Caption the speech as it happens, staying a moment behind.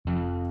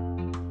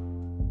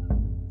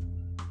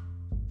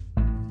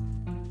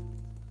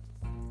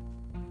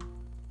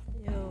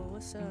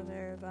what's up,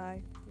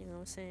 everybody? You know what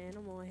I'm saying?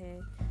 I'm on here,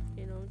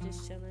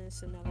 just chilling.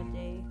 It's another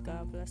day.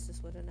 God bless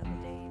us with another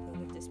day, even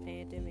with this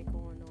pandemic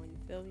going on, you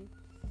feel me?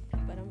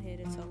 But I'm here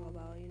to talk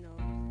about,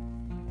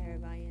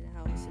 everybody in the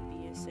house and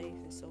being safe,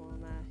 and so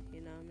am I,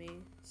 you know what I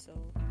mean? So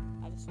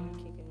I just want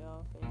to kick it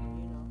off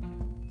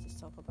and, just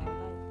talk about life,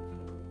 you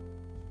feel me?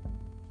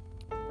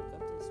 I woke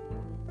up this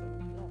morning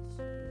feeling blessed,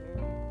 you heard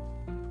me?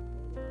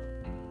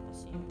 And I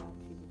see a lot of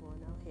people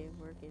going out here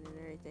working and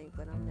everything,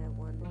 but I'm that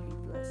one to be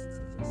blessed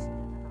to just sit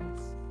in the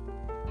house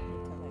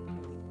and collect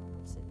money while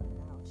I'm sitting in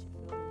the house, you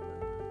feel me?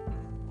 But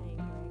I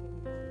ain't bragging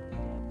or nothing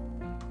like that,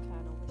 but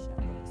kind of wish I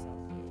was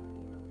out there,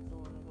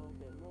 doing a little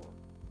bit more,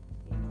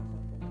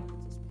 helping out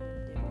with this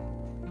pandemic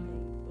and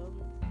everything, you feel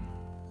me?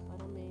 But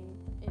I mean,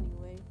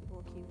 anyway, we're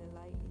going to keep it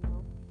light,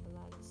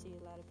 see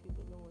a lot of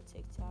people doing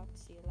TikTok,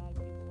 see a lot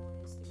of people on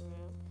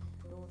Instagram,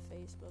 doing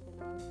Facebook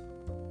and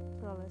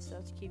all that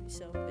stuff to keep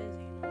yourself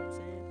busy, you know what I'm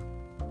saying?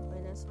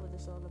 And that's what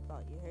it's all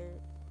about, you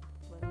heard?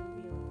 But I'm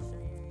gonna be on the show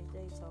every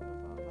day talking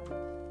about life,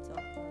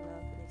 talking about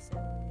love and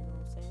etc., you know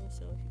what I'm saying?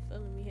 So if you're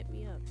feeling me, hit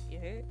me up, you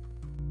heard?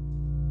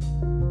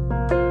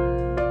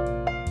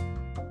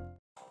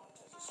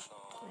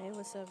 Hey,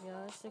 what's up,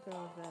 y'all? It's your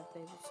girl, Vibe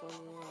Baby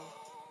 21.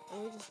 And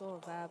we just gonna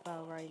vibe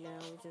out right now.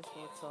 We just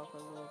gonna talk a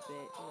little bit,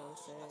 you know what I'm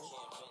saying?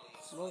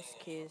 Most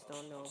kids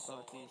don't know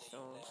about these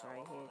songs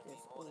right here. This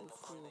old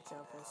school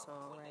jumping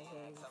song right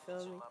here, you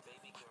feel me?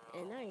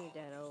 And I ain't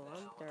that old.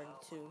 I'm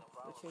 32,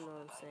 but you know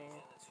what I'm saying?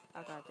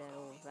 I got that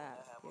old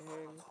vibe, you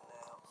heard me?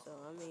 So,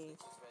 I mean,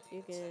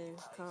 you can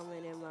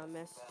comment in my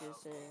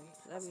messages and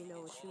let me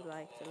know what you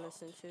like to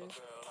listen to,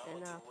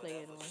 and I'll play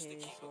it on here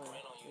as well,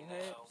 you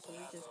heard? So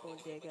we just gonna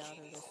dig out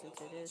and listen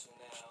to this,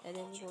 and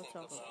then we're gonna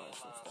talk about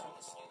some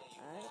stuff,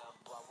 alright?